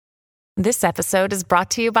This episode is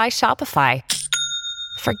brought to you by Shopify.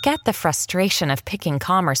 Forget the frustration of picking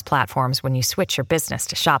commerce platforms when you switch your business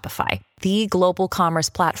to Shopify, the global commerce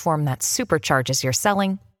platform that supercharges your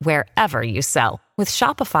selling wherever you sell. With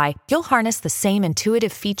Shopify, you'll harness the same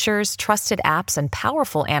intuitive features, trusted apps, and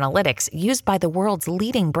powerful analytics used by the world's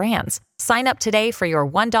leading brands. Sign up today for your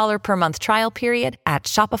 $1 per month trial period at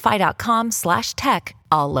shopify.com/tech,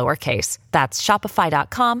 all lowercase. That's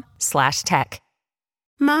shopify.com/tech.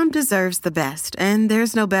 Mom deserves the best, and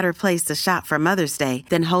there's no better place to shop for Mother's Day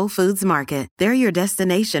than Whole Foods Market. They're your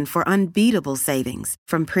destination for unbeatable savings,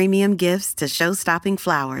 from premium gifts to show-stopping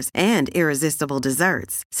flowers and irresistible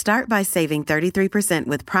desserts. Start by saving 33%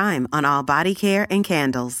 with Prime on all body care and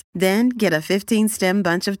candles. Then get a 15-stem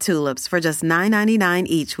bunch of tulips for just $9.99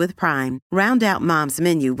 each with Prime. Round out Mom's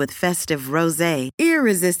menu with festive rosé,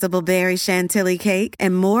 irresistible berry chantilly cake,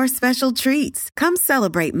 and more special treats. Come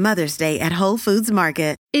celebrate Mother's Day at Whole Foods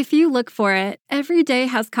Market. If you look for it, every day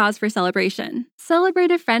has cause for celebration.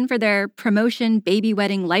 Celebrate a friend for their promotion, baby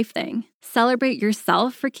wedding, life thing. Celebrate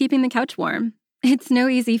yourself for keeping the couch warm. It's no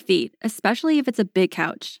easy feat, especially if it's a big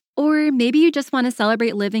couch. Or maybe you just want to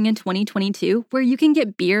celebrate living in 2022, where you can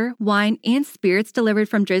get beer, wine, and spirits delivered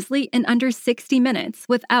from Drizzly in under 60 minutes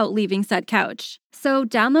without leaving said couch. So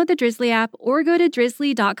download the Drizzly app or go to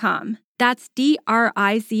drizzly.com. That's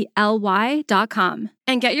DRIZLY.com.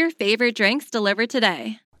 And get your favorite drinks delivered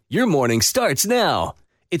today. Your morning starts now.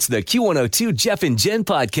 It's the Q102 Jeff and Jen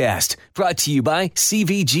podcast, brought to you by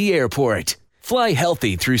CVG Airport. Fly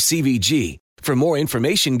healthy through CVG. For more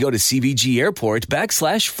information, go to CVG Airport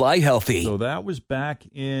 /fly healthy. So that was back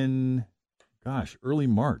in, early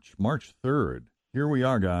March 3rd. Here we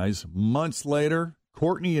are, guys. Months later,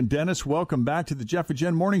 Courtney and Dennis, welcome back to the Jeff and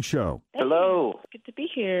Jen Morning Show. Hello. Good to be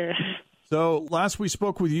here. So last we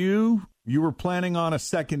spoke with you, you were planning on a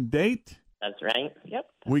second date. That's right. Yep.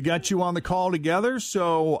 We got you on the call together,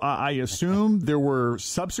 so I assume there were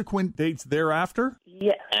subsequent dates thereafter?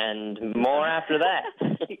 Yeah. And more after that.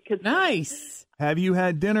 Nice. Have you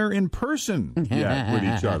had dinner in person yet with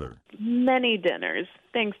each other? Many dinners,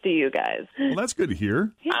 thanks to you guys. Well, that's good to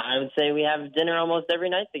hear. I would say we have dinner almost every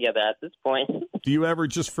night together at this point. Do you ever,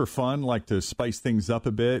 just for fun, like to spice things up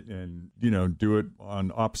a bit and, do it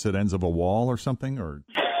on opposite ends of a wall or something? Or,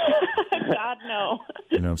 God, no.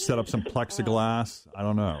 Set up some plexiglass? I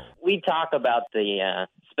don't know. We talk about the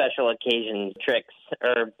special occasion tricks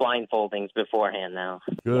or blindfoldings beforehand now.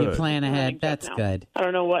 Good. You plan ahead. That's good. I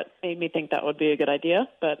don't know what made me think that would be a good idea,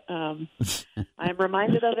 but I'm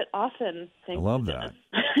reminded of it often. I love that.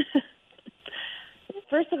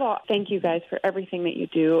 First of all, thank you guys for everything that you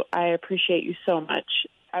do. I appreciate you so much.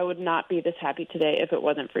 I would not be this happy today if it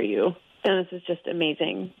wasn't for you. Dennis is just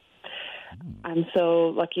amazing. I'm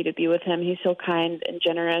so lucky to be with him. He's so kind and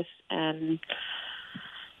generous. And,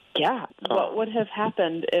 yeah, what would have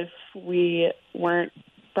happened if we weren't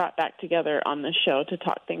brought back together on this show to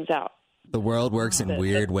talk things out? The world works in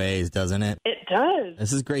weird ways, doesn't it? It does.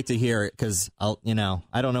 This is great to hear because, I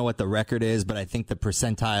don't know what the record is, but I think the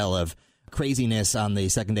percentile of craziness on the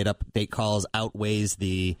second date update calls outweighs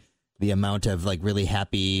the amount of, really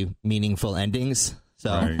happy, meaningful endings.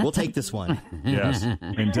 So We'll take this one. Yes.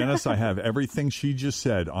 And Dennis, I have everything she just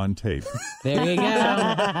said on tape. There you go.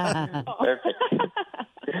 Perfect.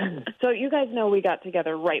 So you guys know we got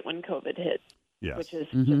together right when COVID hit, Yes. which is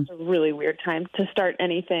just a really weird time to start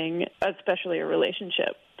anything, especially a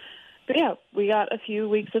relationship. But yeah, we got a few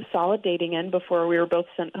weeks of solid dating in before we were both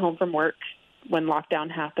sent home from work when lockdown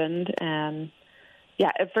happened. And yeah,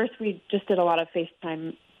 at first we just did a lot of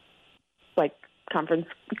FaceTime, conference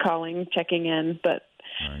calling, checking in, but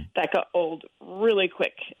that got old really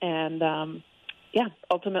quick. And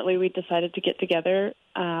ultimately we decided to get together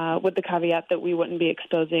with the caveat that we wouldn't be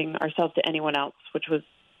exposing ourselves to anyone else, which was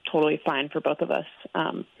totally fine for both of us.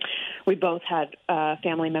 We both had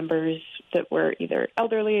family members that were either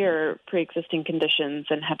elderly or pre-existing conditions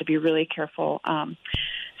and had to be really careful.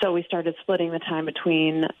 So we started splitting the time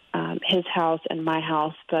between his house and my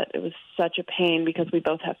house, but it was such a pain because we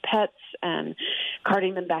both have pets, and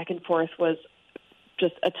carting them back and forth was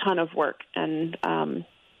just a ton of work. And,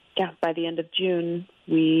 by the end of June,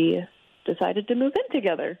 we decided to move in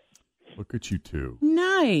together. Look at you two.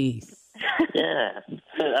 Nice. Yeah, that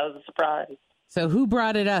was a surprise. So who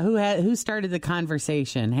brought it up? Who started the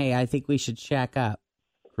conversation? Hey, I think we should shack up.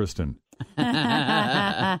 Kristen.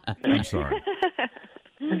 I'm sorry.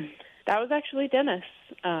 That was actually Dennis.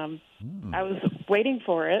 I was waiting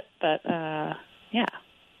for it, but yeah.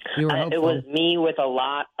 You were hopeful. It was me with a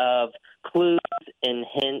lot of clues and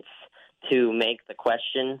hints to make the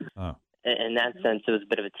question. Oh. In that sense, it was a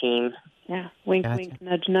bit of a team. Yeah, wink, Gotcha. wink,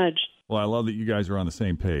 nudge, nudge. Well, I love that you guys are on the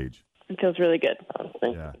same page. It feels really good.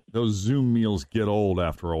 Yeah, those Zoom meals get old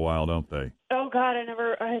after a while, don't they? Oh, God,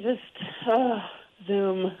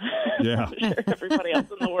 Zoom. Yeah. I'm sure everybody else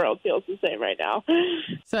in the world feels the same right now.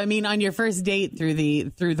 So, I mean, on your first date through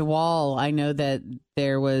the wall, I know that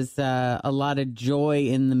there was a lot of joy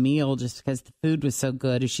in the meal just because the food was so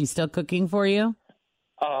good. Is she still cooking for you?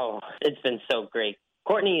 Oh, it's been so great.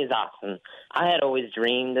 Courtney is awesome. I had always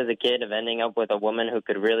dreamed as a kid of ending up with a woman who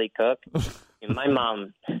could really cook. My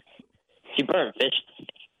mom, she burned fish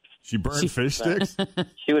sticks. She burned fish sticks?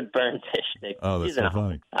 She would burn fish sticks. Oh, that's so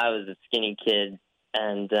funny. I was a skinny kid,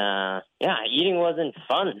 and, eating wasn't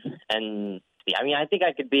fun. And, I think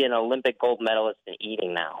I could be an Olympic gold medalist in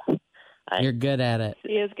eating now. You're good at it.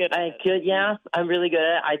 He is good at it. I could, yeah. I'm really good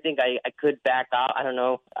at it. I think I could back off. I don't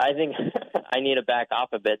know. I think I need to back off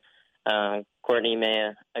a bit. Courtney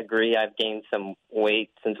may agree I've gained some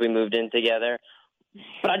weight since we moved in together,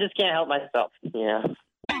 but I just can't help myself. Yeah.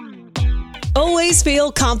 Always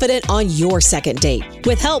feel confident on your second date.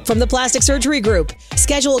 With help from the Plastic Surgery Group.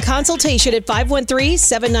 Schedule a consultation at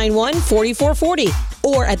 513-791-4440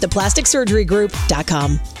 or at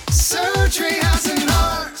theplasticsurgerygroup.com. Surgery has an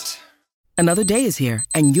art. Another day is here,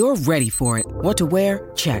 and you're ready for it. What to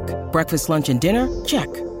wear? Check. Breakfast, lunch, and dinner? Check.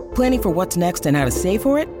 Planning for what's next and how to save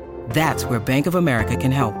for it? That's where Bank of America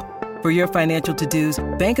can help. For your financial to-dos,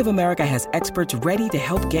 Bank of America has experts ready to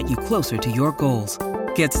help get you closer to your goals.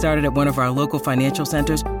 Get started at one of our local financial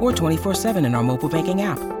centers or 24/7 in our mobile banking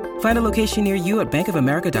app. Find a location near you at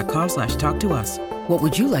bankofamerica.com/talktous. What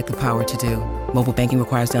would you like the power to do? Mobile banking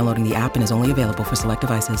requires downloading the app and is only available for select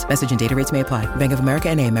devices. Message and data rates may apply. Bank of America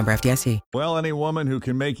N.A., member FDIC. Well, any woman who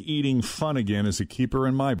can make eating fun again is a keeper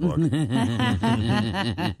in my book.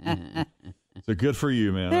 So good for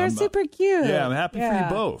you, man. They're super cute. Yeah, I'm happy for you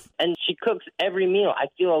both. And she cooks every meal. I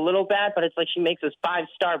feel a little bad, but it's like she makes us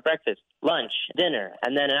 5-star breakfast, lunch, dinner,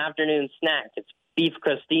 and then an afternoon snack. It's beef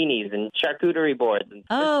crostinis and charcuterie boards. And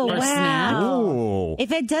oh, wow. Ooh.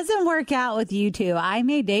 If it doesn't work out with you two, I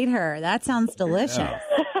may date her. That sounds delicious. Yeah.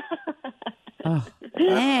 Oh.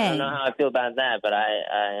 I don't know how I feel about that, but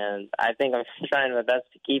I think I'm trying my best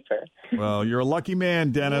to keep her. Well, you're a lucky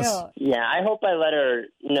man, Dennis. Yeah, I hope I let her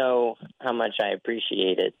know how much I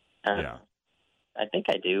appreciate it. Yeah. I think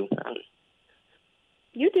I do.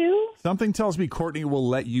 You do? Something tells me Courtney will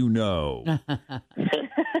let you know.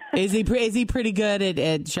 Is he pretty good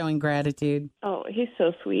at showing gratitude? Oh, he's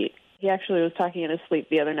so sweet. He actually was talking in his sleep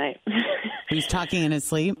the other night. He's talking in his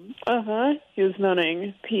sleep? Uh-huh. He was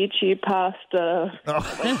moaning peachy pasta.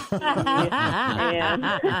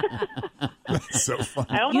 That's so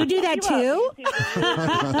funny. You do that too?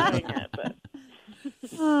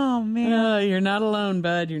 Oh, man. You're not alone,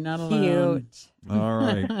 bud. You're not alone. Cute. All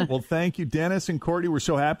right. Well, thank you, Dennis and Courtney. We're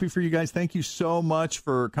so happy for you guys. Thank you so much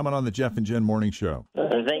for coming on the Jeff and Jen Morning Show.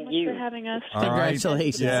 Thank you for having us. All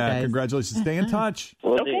Congratulations, right. Yeah, guys. congratulations. Stay in touch.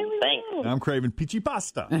 Will Okay, do. Thanks. I'm craving peachy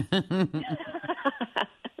pasta.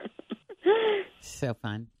 So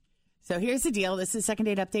fun. So here's the deal. This is Second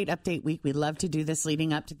Date Update Week. We love to do this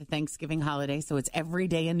leading up to the Thanksgiving holiday. So it's every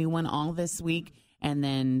day a new one all this week. And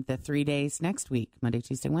then the 3 days next week, Monday,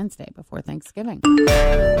 Tuesday, Wednesday, before Thanksgiving.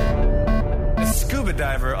 A scuba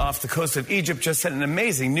diver off the coast of Egypt just set an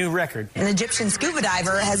amazing new record. An Egyptian scuba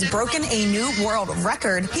diver has broken a new world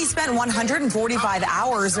record. He spent 145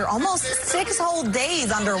 hours, or almost 6 whole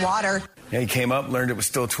days underwater. Yeah, he came up, learned it was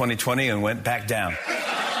still 2020, and went back down.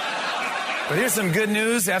 But here's some good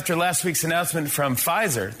news. After last week's announcement from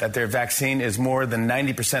Pfizer that their vaccine is more than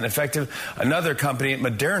 90% effective, another company,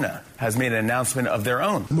 Moderna, has made an announcement of their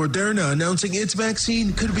own. Moderna announcing its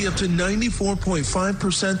vaccine could be up to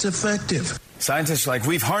 94.5% effective. Scientists are like,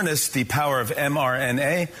 we've harnessed the power of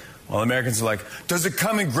mRNA, while Americans are like, does it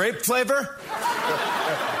come in grape flavor?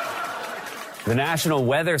 The National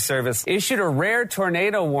Weather Service issued a rare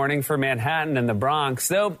tornado warning for Manhattan and the Bronx,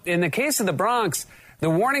 though in the case of the Bronx,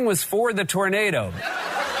 the warning was for the tornado.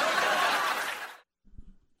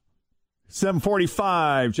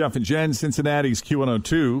 7:45, Jeff and Jen, Cincinnati's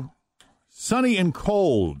Q102. Sunny and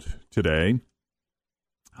cold today.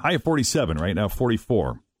 High of 47, right now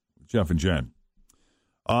 44. Jeff and Jen.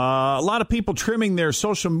 A lot of people trimming their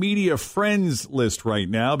social media friends list right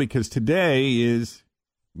now because today is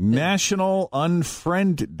National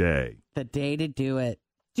Unfriend Day. The day to do it.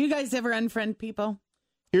 Do you guys ever unfriend people?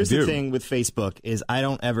 Here's the thing with Facebook is I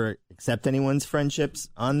don't ever accept anyone's friendships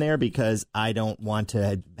on there because I don't want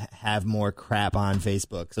to have more crap on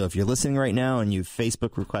Facebook. So if you're listening right now and you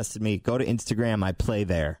Facebook requested me, go to Instagram. I play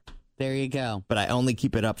there. There you go. But I only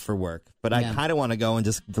keep it up for work. But I kind of want to go and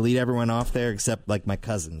just delete everyone off there except like my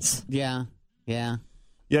cousins. Yeah. Yeah,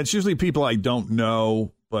 it's usually people I don't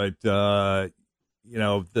know, but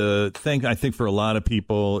the thing I think for a lot of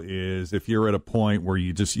people is if you're at a point where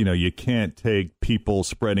you just, you can't take people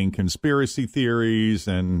spreading conspiracy theories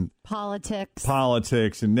and politics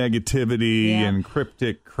and negativity and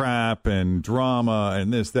cryptic crap and drama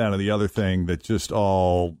and this, that, and the other thing that just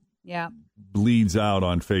all bleeds out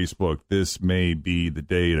on Facebook. This may be the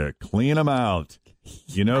day to clean them out.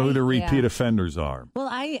 You know who the repeat offenders are. Well,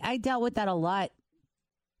 I dealt with that a lot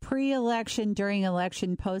pre-election, during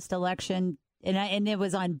election, post-election. And it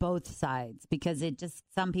was on both sides because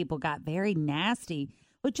some people got very nasty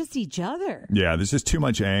with just each other. Yeah, there's just too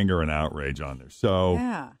much anger and outrage on there.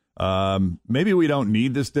 So maybe we don't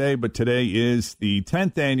need this day, but today is the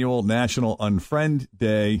 10th annual National Unfriend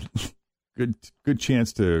Day. Good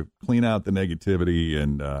chance to clean out the negativity.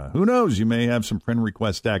 And who knows, you may have some friend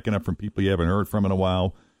requests stacking up from people you haven't heard from in a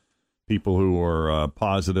while. People who are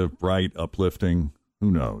positive, bright, uplifting.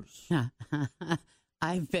 Who knows?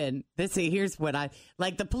 Here's what I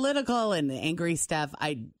like, the political and the angry stuff.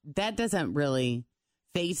 That doesn't really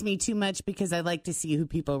faze me too much because I like to see who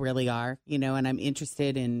people really are, and I'm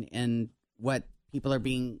interested in what people are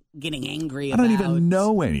getting angry about. I don't even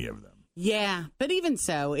know any of them. Yeah. But even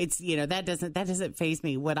so, it's, that doesn't faze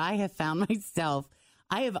me. What I have found myself,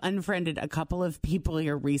 I have unfriended a couple of people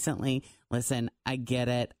here recently. Listen, I get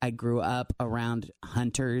it. I grew up around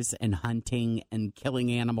hunters and hunting and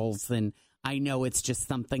killing animals, and I know it's just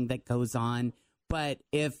something that goes on, but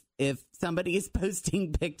if somebody is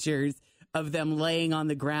posting pictures of them laying on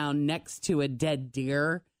the ground next to a dead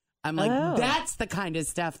deer, I'm like, that's the kind of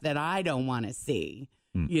stuff that I don't want to see,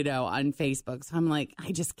 on Facebook. So I'm like,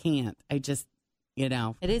 I just can't. It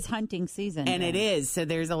is hunting season. And it is. So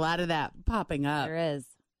there's a lot of that popping up. There is.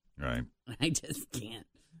 Right. I just can't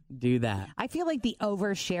do that. I feel like the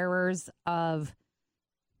oversharers of,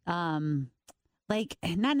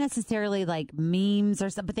 not necessarily like memes or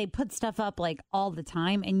something, but they put stuff up like all the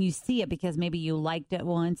time and you see it because maybe you liked it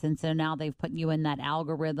once. And so now they've put you in that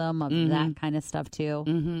algorithm of that kind of stuff too.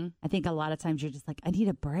 Mm-hmm. I think a lot of times you're just like, I need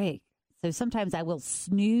a break. So sometimes I will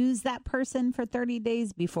snooze that person for 30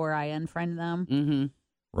 days before I unfriend them. Mm-hmm.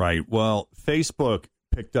 Right. Well, Facebook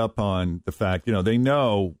picked up on the fact, they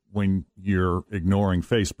know when you're ignoring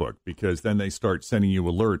Facebook because then they start sending you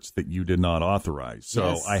alerts that you did not authorize.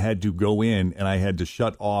 So I had to go in and I had to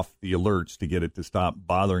shut off the alerts to get it to stop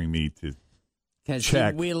bothering me to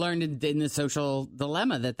check. We learned in the social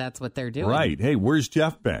dilemma that's what they're doing. Right. Hey, where's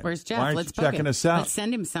Jeff been? Where's Jeff? Why aren't Let's you checking us out? Let's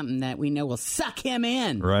send him something that we know will suck him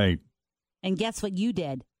in. Right. And guess what you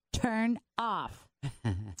did? Turn off.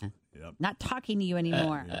 Yep. Not talking to you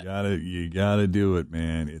anymore. You gotta do it,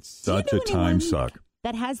 man. It's such a time suck.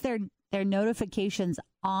 That has their notifications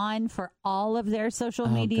on for all of their social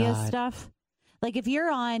media stuff. Like if you're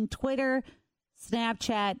on Twitter,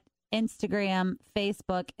 Snapchat, Instagram,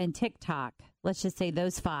 Facebook, and TikTok, let's just say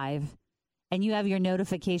those 5, and you have your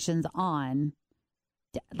notifications on,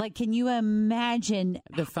 like, can you imagine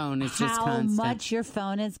the phone is just how constant. much your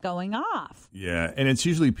phone is going off? Yeah, and it's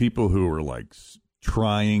usually people who are like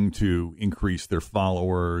trying to increase their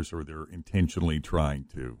followers or they're intentionally trying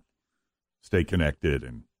to stay connected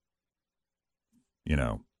and,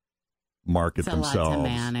 market themselves. A lot to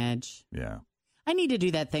manage. Yeah. I need to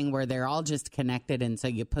do that thing where they're all just connected and so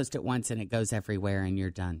you post it once and it goes everywhere and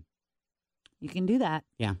you're done. You can do that.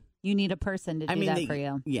 Yeah. You need a person to do that for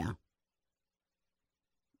you. Yeah.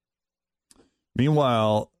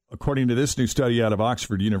 Meanwhile, according to this new study out of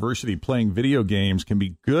Oxford University, playing video games can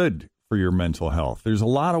be good for your mental health. There's a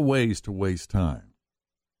lot of ways to waste time.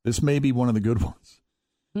 This may be one of the good ones.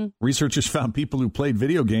 Researchers found people who played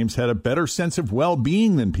video games had a better sense of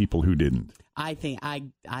well-being than people who didn't. I think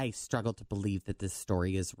I struggle to believe that this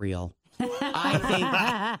story is real.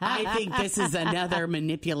 I think this is another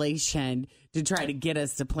manipulation to try to get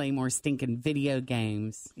us to play more stinking video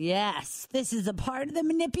games. Yes, this is a part of the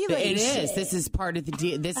manipulation. It is. This is part of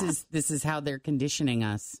the this is how they're conditioning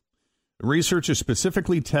us. Researchers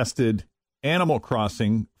specifically tested Animal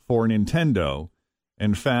Crossing for Nintendo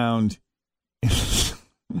and found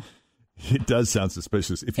it does sound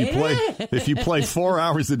suspicious. If you play 4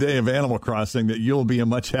 hours a day of Animal Crossing, that you'll be a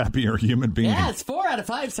much happier human being. Yes, 4 out of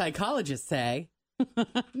 5 psychologists say.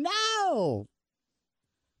 No.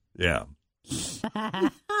 Yeah.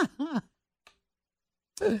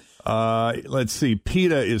 Let's see.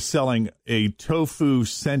 PETA is selling a tofu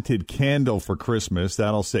scented candle for Christmas.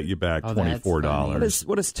 That'll set you back $24.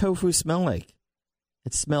 What does tofu smell like?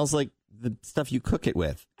 It smells like the stuff you cook it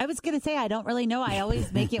with. I was going to say, I don't really know. I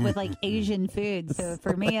always make it with like Asian food. So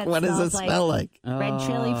for me, it what does it smell like? Red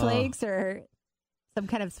chili flakes or some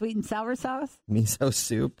kind of sweet and sour sauce. Miso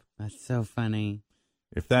soup. That's so funny.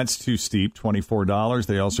 If that's too steep, $24.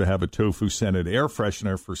 They also have a tofu scented air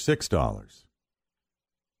freshener for $6.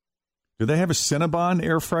 Do they have a Cinnabon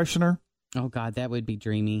air freshener? Oh, God, that would be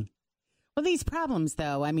dreamy. Well, these problems,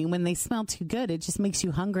 though, I mean, when they smell too good, it just makes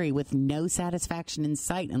you hungry with no satisfaction in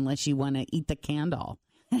sight unless you want to eat the candle.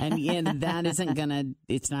 And that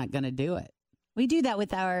it's not going to do it. We do that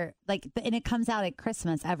with our, and it comes out at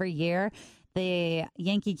Christmas every year. The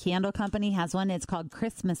Yankee Candle Company has one. It's called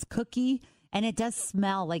Christmas Cookie. And it does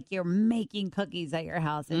smell like you're making cookies at your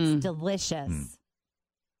house. It's delicious.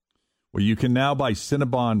 Well, you can now buy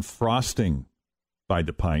Cinnabon frosting by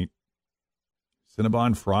the pint.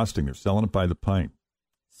 Cinnabon frosting. They're selling it by the pint.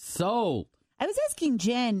 Sold. I was asking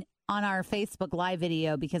Jen on our Facebook Live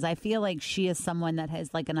video because I feel like she is someone that has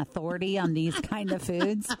an authority on these kind of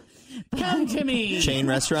foods. Come to me. Chain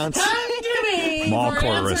restaurants? Come to me. Mall for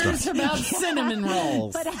court answers restaurants. about cinnamon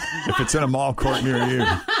rolls. If it's in a mall court near you.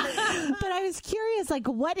 But I was curious,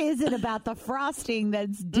 what is it about the frosting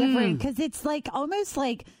that's different? Because it's almost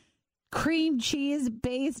like cream cheese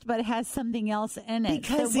based, but it has something else in it.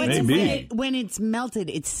 Because when it's melted,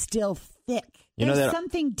 it's still thick. There's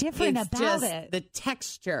something different about just it. The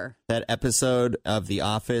texture. That episode of The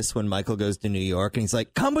Office when Michael goes to New York and he's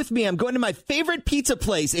like, come with me. I'm going to my favorite pizza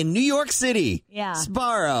place in New York City. Yeah.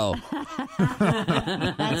 Sbarro.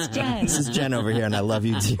 That's Jen. This is Jen over here, and I love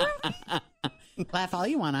you too. Laugh all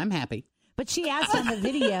you want. I'm happy. But she asked on the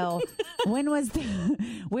video,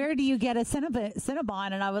 where do you get a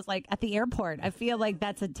Cinnabon? And I was like, at the airport. I feel like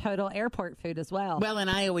that's a total airport food as well. Well, and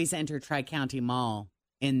I always enter Tri-County Mall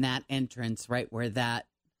in that entrance, right where that.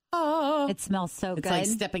 Oh, it smells so good. It's like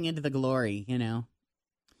stepping into the glory,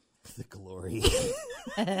 The glory.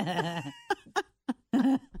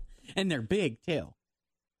 And they're big, too.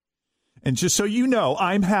 And just so you know,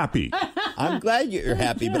 I'm happy. I'm glad you're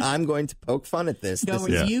happy, but I'm going to poke fun at this.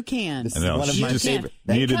 You can. This is one of my favorite.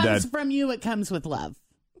 It comes from you. It comes with love.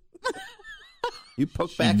 You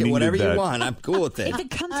poke back at whatever you want. I'm cool with it. If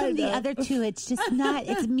it comes from the other two, it's just not.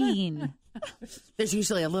 It's mean. There's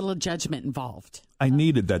usually a little judgment involved. I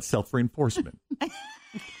needed that self-reinforcement.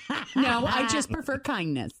 No, I just prefer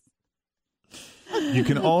kindness. You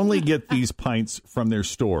can only get these pints from their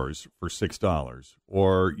stores for $6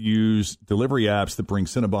 or use delivery apps that bring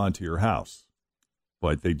Cinnabon to your house.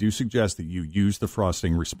 But they do suggest that you use the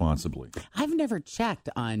frosting responsibly. I've never checked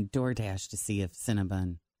on DoorDash to see if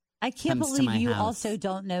Cinnabon I can't comes to believe my you house. also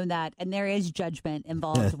don't know that. And there is judgment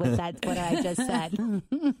involved with that, what I just said.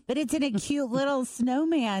 But it's in a cute little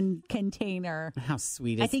snowman container. How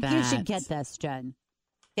sweet is that? I think you should get this, Jen.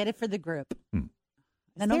 Get it for the group.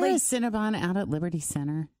 Is there a Cinnabon out at Liberty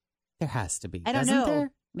Center? There has to be. I don't know.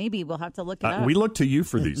 There? Maybe we'll have to look it up. We look to you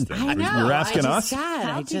for these things. I know. You're asking us?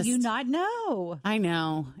 How do you not know? I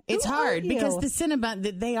know. It's hard because the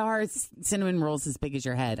Cinnabon, they are cinnamon rolls as big as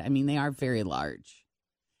your head. I mean, they are very large.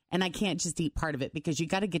 And I can't just eat part of it because you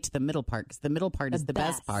got to get to the middle part because the middle part is the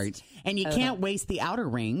best part. And you can't waste the outer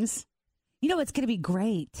rings. You know what's going to be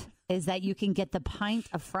great is that you can get the pint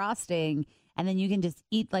of frosting and then you can just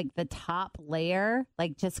eat the top layer,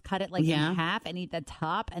 just cut it in half and eat the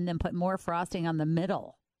top and then put more frosting on the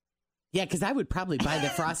middle. Yeah, because I would probably buy the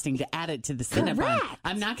frosting to add it to the Cinnabon. Correct.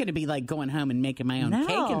 I'm not going to be going home and making my own cake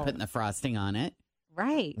and putting the frosting on it.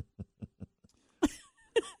 Right.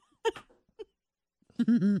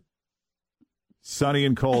 Sunny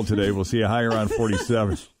and cold today. We'll see a high around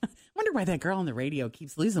 47. I wonder why that girl on the radio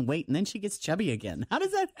keeps losing weight and then she gets chubby again. How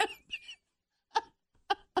does that happen?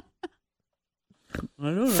 I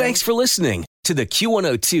don't know. Thanks for listening to the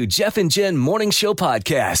Q102 Jeff and Jen Morning Show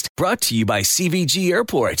podcast, brought to you by CVG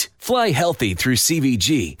Airport. Fly healthy through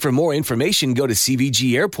CVG. For more information, go to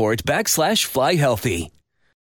CVG Airport /fly healthy.